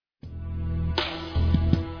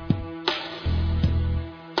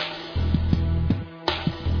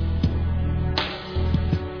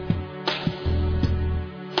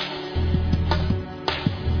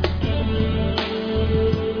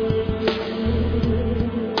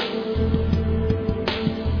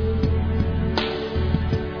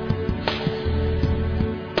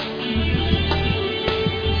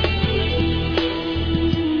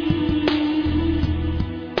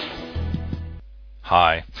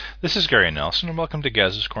This is Gary Nelson, and welcome to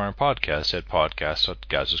Gaz's Corner Podcast at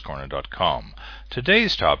podcast.gazscorner.com.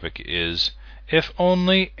 Today's topic is, if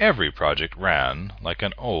only every project ran like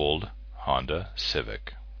an old Honda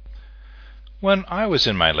Civic. When I was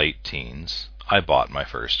in my late teens, I bought my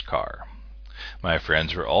first car. My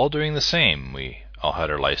friends were all doing the same. We all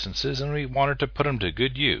had our licenses, and we wanted to put them to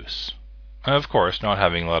good use. Of course, not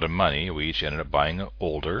having a lot of money, we each ended up buying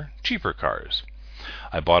older, cheaper cars.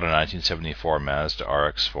 I bought a 1974 Mazda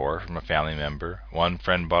RX-4 from a family member. One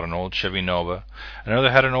friend bought an old Chevy Nova.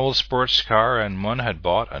 Another had an old sports car, and one had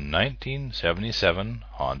bought a 1977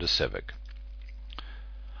 Honda Civic.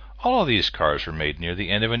 All of these cars were made near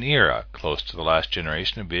the end of an era, close to the last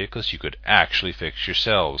generation of vehicles you could actually fix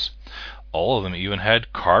yourselves. All of them even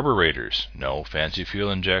had carburetors, no fancy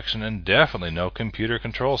fuel injection, and definitely no computer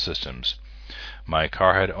control systems. My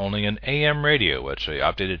car had only an AM radio, which I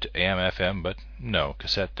updated to AM/FM, but no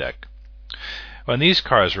cassette deck. When these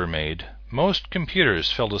cars were made, most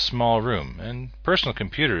computers filled a small room, and personal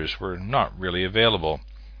computers were not really available.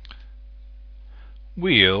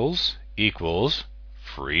 Wheels equals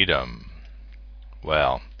freedom.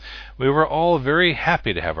 Well, we were all very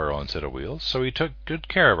happy to have our own set of wheels, so we took good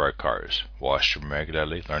care of our cars, washed them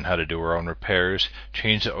regularly, learned how to do our own repairs,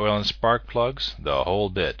 changed the oil and spark plugs, the whole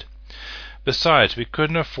bit. Besides, we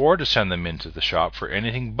couldn't afford to send them into the shop for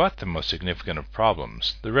anything but the most significant of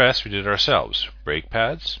problems. The rest we did ourselves, brake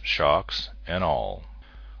pads, shocks, and all.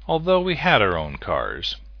 Although we had our own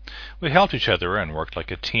cars, we helped each other and worked like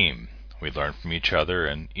a team. We learned from each other,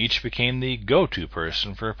 and each became the go-to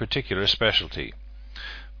person for a particular specialty.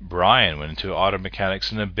 Brian went into auto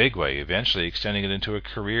mechanics in a big way, eventually extending it into a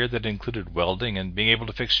career that included welding and being able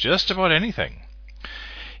to fix just about anything.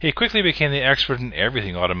 He quickly became the expert in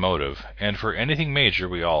everything automotive, and for anything major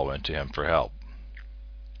we all went to him for help.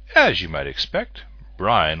 As you might expect,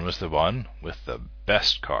 Brian was the one with the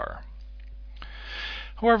best car.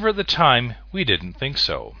 However, at the time, we didn't think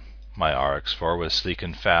so. My RX-4 was sleek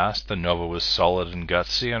and fast, the Nova was solid and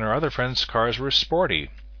gutsy, and our other friends' cars were sporty.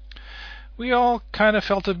 We all kind of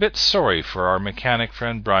felt a bit sorry for our mechanic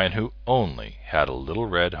friend Brian, who only had a little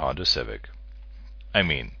red Honda Civic. I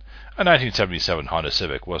mean, a 1977 Honda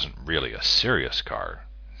Civic wasn't really a serious car.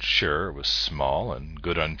 Sure, it was small and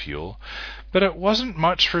good on fuel, but it wasn't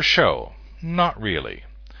much for show. Not really.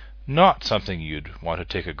 Not something you'd want to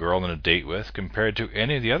take a girl on a date with compared to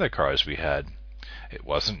any of the other cars we had. It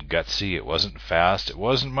wasn't gutsy, it wasn't fast, it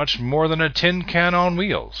wasn't much more than a tin can on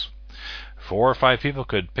wheels. 4 or 5 people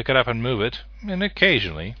could pick it up and move it, and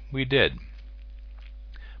occasionally we did.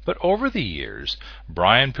 But over the years,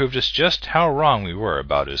 Brian proved us just how wrong we were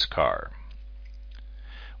about his car.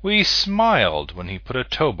 We smiled when he put a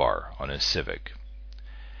tow bar on his Civic.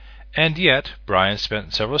 And yet, Brian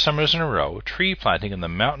spent several summers in a row tree planting in the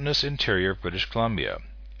mountainous interior of British Columbia.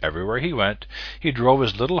 Everywhere he went, he drove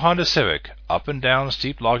his little Honda Civic up and down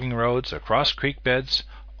steep logging roads, across creek beds,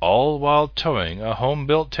 all while towing a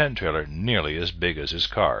home-built tent trailer nearly as big as his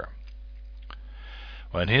car.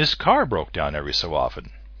 When his car broke down every so often,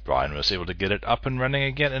 Brian was able to get it up and running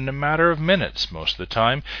again in a matter of minutes most of the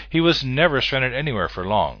time. He was never stranded anywhere for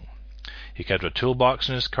long. He kept a toolbox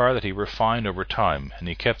in his car that he refined over time, and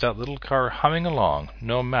he kept that little car humming along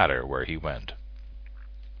no matter where he went.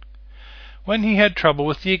 When he had trouble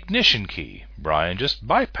with the ignition key, Brian just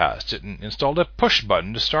bypassed it and installed a push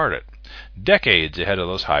button to start it, decades ahead of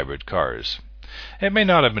those hybrid cars. It may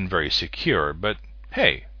not have been very secure, but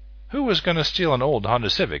hey, who was going to steal an old Honda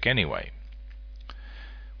Civic anyway?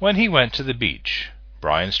 When he went to the beach,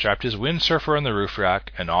 Brian strapped his windsurfer on the roof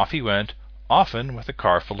rack, and off he went, often with a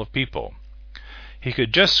car full of people. He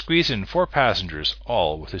could just squeeze in 4 passengers,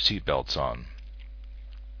 all with their seat belts on.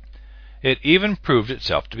 It even proved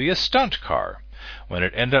itself to be a stunt car, when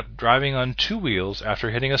it ended up driving on 2 wheels after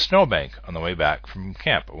hitting a snowbank on the way back from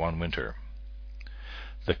camp one winter.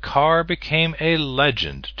 The car became a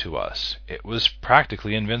legend to us. It was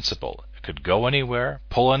practically invincible. It could go anywhere,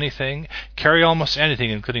 pull anything, carry almost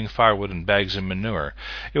anything, including firewood and bags of manure.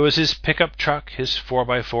 It was his pickup truck, his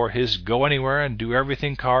 4x4, his go-anywhere and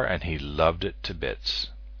do-everything car, and he loved it to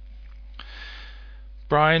bits.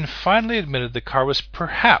 Brian finally admitted the car was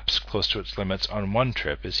perhaps close to its limits on one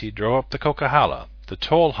trip as he drove up the Coquihalla, the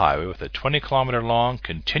toll highway with a 20-kilometer-long,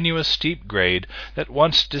 continuous steep grade that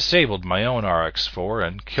once disabled my own RX-4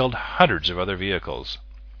 and killed hundreds of other vehicles.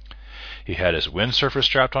 He had his windsurfer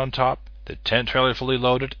strapped on top, the tent trailer fully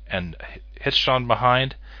loaded and hitched on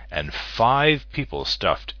behind, and 5 people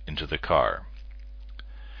stuffed into the car.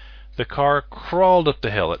 The car crawled up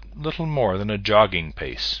the hill at little more than a jogging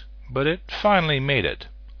pace, but it finally made it,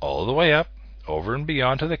 all the way up, over and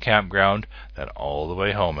beyond to the campground, then all the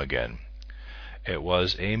way home again. It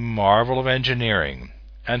was a marvel of engineering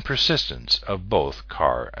and persistence of both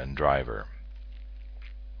car and driver.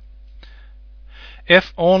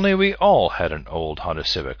 If only we all had an old Honda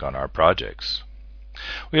Civic on our projects.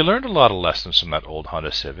 We learned a lot of lessons from that old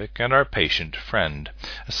Honda Civic and our patient friend,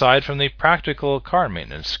 aside from the practical car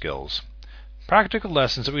maintenance skills. Practical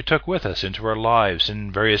lessons that we took with us into our lives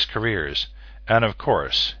in various careers, and of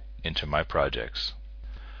course, into my projects.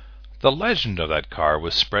 The legend of that car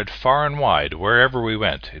was spread far and wide wherever we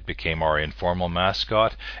went. It became our informal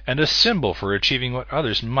mascot and a symbol for achieving what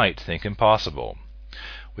others might think impossible.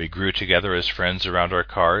 We grew together as friends around our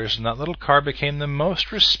cars, and that little car became the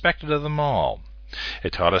most respected of them all.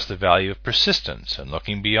 It taught us the value of persistence and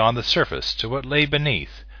looking beyond the surface to what lay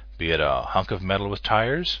beneath, be it a hunk of metal with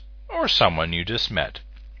tires or someone you just met.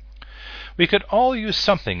 We could all use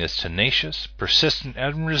something as tenacious, persistent,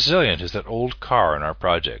 and resilient as that old car in our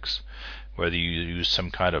projects. Whether you use some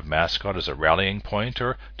kind of mascot as a rallying point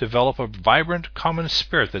or develop a vibrant common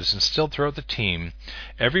spirit that is instilled throughout the team,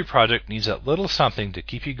 every project needs that little something to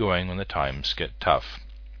keep you going when the times get tough.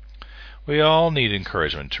 We all need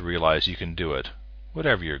encouragement to realize you can do it,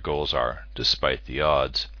 whatever your goals are, despite the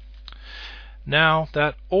odds. Now,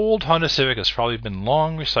 that old Honda Civic has probably been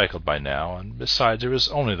long recycled by now, and besides, there was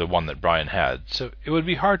only the one that Brian had, so it would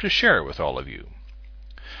be hard to share it with all of you.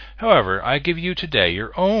 However, I give you today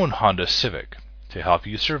your own Honda Civic to help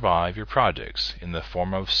you survive your projects in the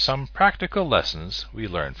form of some practical lessons we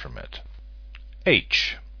learned from it.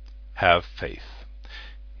 H. Have faith.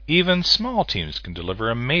 Even small teams can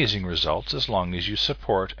deliver amazing results as long as you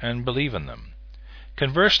support and believe in them.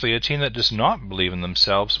 Conversely, a team that does not believe in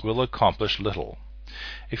themselves will accomplish little.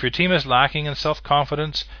 If your team is lacking in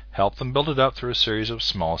self-confidence, help them build it up through a series of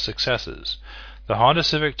small successes. The Honda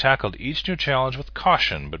Civic tackled each new challenge with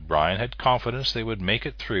caution, but Brian had confidence they would make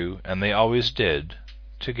it through, and they always did,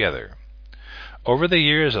 together. Over the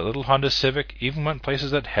years, that little Honda Civic even went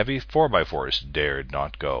places that heavy 4x4s dared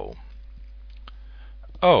not go.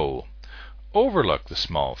 O. Overlook the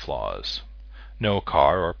small flaws. No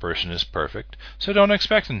car or person is perfect, so don't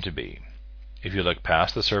expect them to be. If you look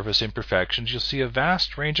past the surface imperfections, you'll see a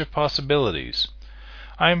vast range of possibilities.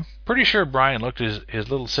 I'm pretty sure Brian looked at his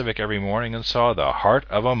little Civic every morning and saw the heart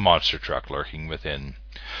of a monster truck lurking within.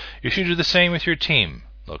 You should do the same with your team.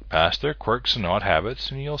 Look past their quirks and odd habits,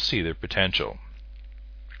 and you'll see their potential.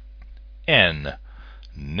 N.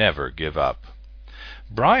 Never give up.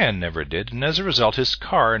 Brian never did, and as a result his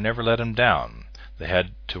car never let him down. They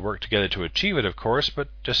had to work together to achieve it, of course, but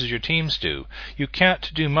just as your teams do. You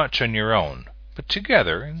can't do much on your own, but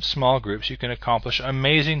together, in small groups, you can accomplish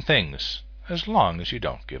amazing things, as long as you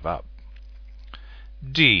don't give up.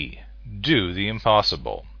 D. Do the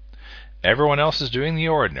impossible. Everyone else is doing the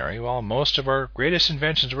ordinary, while most of our greatest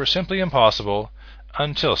inventions were simply impossible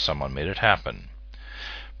until someone made it happen.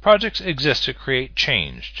 Projects exist to create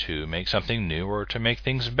change, to make something new, or to make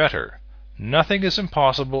things better. Nothing is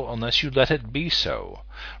impossible unless you let it be so.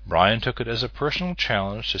 Brian took it as a personal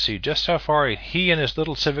challenge to see just how far he and his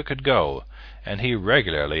little Civic could go, and he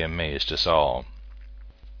regularly amazed us all.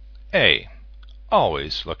 A.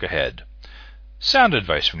 Always look ahead. Sound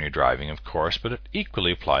advice when you're driving, of course, but it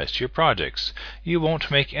equally applies to your projects. You won't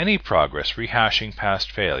make any progress rehashing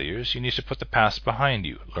past failures. You need to put the past behind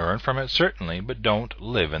you. Learn from it, certainly, but don't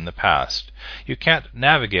live in the past. You can't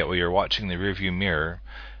navigate while you're watching the rearview mirror.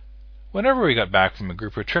 Whenever we got back from a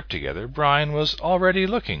group or trip together, Brian was already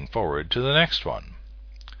looking forward to the next one.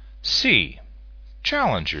 C.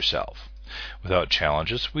 Challenge yourself. Without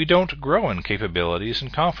challenges, we don't grow in capabilities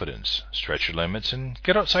and confidence. Stretch your limits and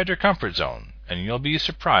get outside your comfort zone, and you'll be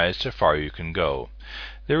surprised how far you can go.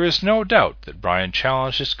 There is no doubt that Brian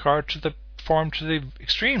challenged his car to the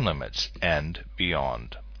extreme limits and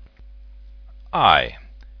beyond. I.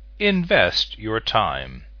 Invest your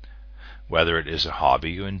time. Whether it is a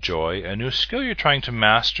hobby you enjoy, a new skill you're trying to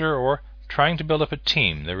master, or trying to build up a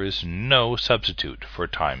team, there is no substitute for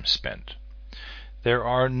time spent. There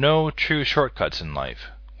are no true shortcuts in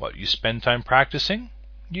life. What you spend time practicing,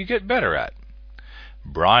 you get better at.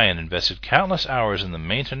 Brian invested countless hours in the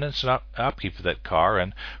maintenance and upkeep of that car,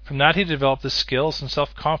 and from that he developed the skills and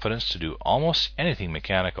self-confidence to do almost anything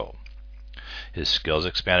mechanical. His skills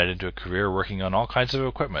expanded into a career working on all kinds of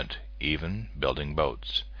equipment, even building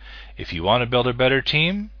boats. If you want to build a better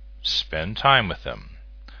team, spend time with them.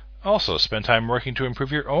 Also, spend time working to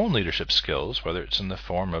improve your own leadership skills, whether it's in the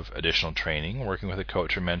form of additional training, working with a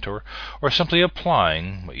coach or mentor, or simply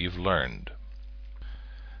applying what you've learned.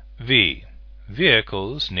 V.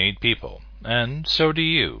 Vehicles need people, and so do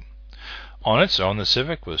you. On its own, the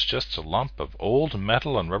Civic was just a lump of old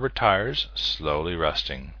metal and rubber tires slowly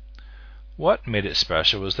rusting. What made it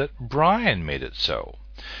special was that Brian made it so.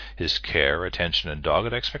 His care, attention, and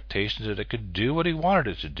dogged expectation that it could do what he wanted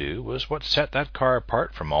it to do was what set that car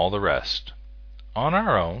apart from all the rest. On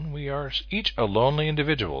our own, we are each a lonely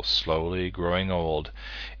individual, slowly growing old.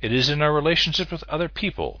 It is in our relationship with other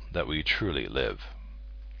people that we truly live.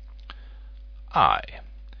 I.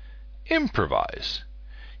 Improvise.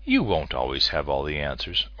 You won't always have all the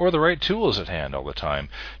answers, or the right tools at hand all the time.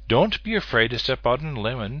 Don't be afraid to step out on a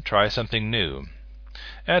limb and try something new.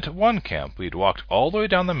 At one camp, we'd walked all the way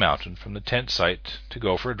down the mountain from the tent site to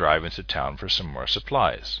go for a drive into town for some more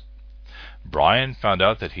supplies. Brian found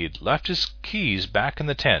out that he'd left his keys back in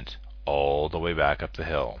the tent, all the way back up the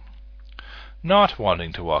hill. Not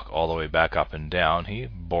wanting to walk all the way back up and down, he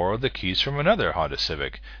borrowed the keys from another Honda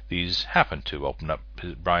Civic. These happened to open up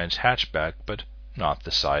Brian's hatchback, but not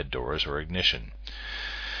the side doors or ignition.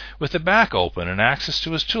 With the back open and access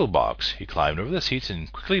to his toolbox, he climbed over the seats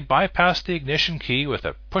and quickly bypassed the ignition key with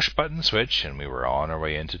a push-button switch, and we were on our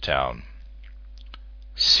way into town.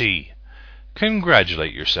 C.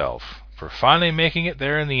 Congratulate yourself for finally making it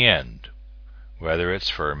there in the end. Whether it's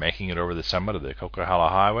for making it over the summit of the Coquihalla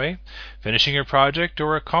Highway, finishing your project,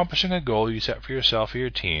 or accomplishing a goal you set for yourself or your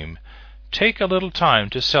team, take a little time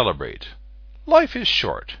to celebrate. Life is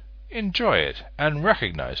short. Enjoy it and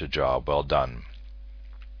recognize a job well done.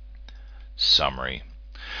 Summary.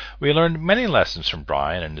 We learned many lessons from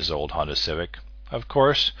Brian and his old Honda Civic. Of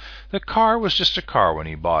course, the car was just a car when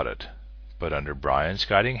he bought it, but under Brian's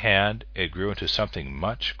guiding hand, it grew into something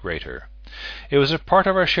much greater. It was a part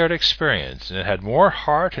of our shared experience, and it had more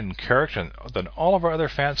heart and character than all of our other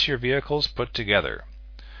fancier vehicles put together.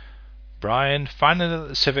 Brian finally let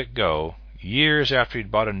the Civic go, years after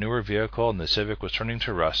he'd bought a newer vehicle and the Civic was turning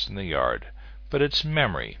to rust in the yard, but its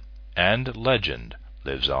memory and legend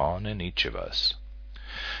lives on in each of us.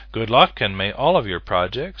 Good luck, and may all of your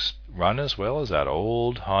projects run as well as that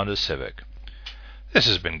old Honda Civic. This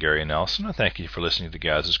has been Gary Nelson, and thank you for listening to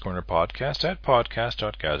Gaz's Corner podcast at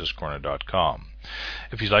podcast.gazscorner.com.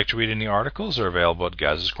 If you'd like to read any articles, they're available at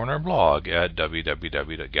Gaz's Corner blog at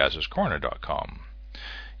www.gazscorner.com.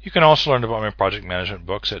 You can also learn about my project management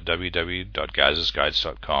books at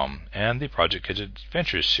www.gazsguides.com and the Project Kids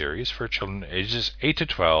Adventures series for children ages 8 to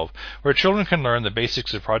 12, where children can learn the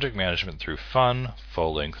basics of project management through fun,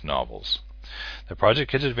 full-length novels. The Project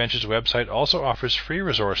Kids Adventures website also offers free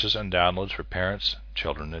resources and downloads for parents,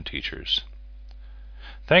 children, and teachers.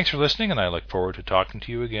 Thanks for listening, and I look forward to talking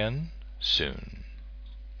to you again soon.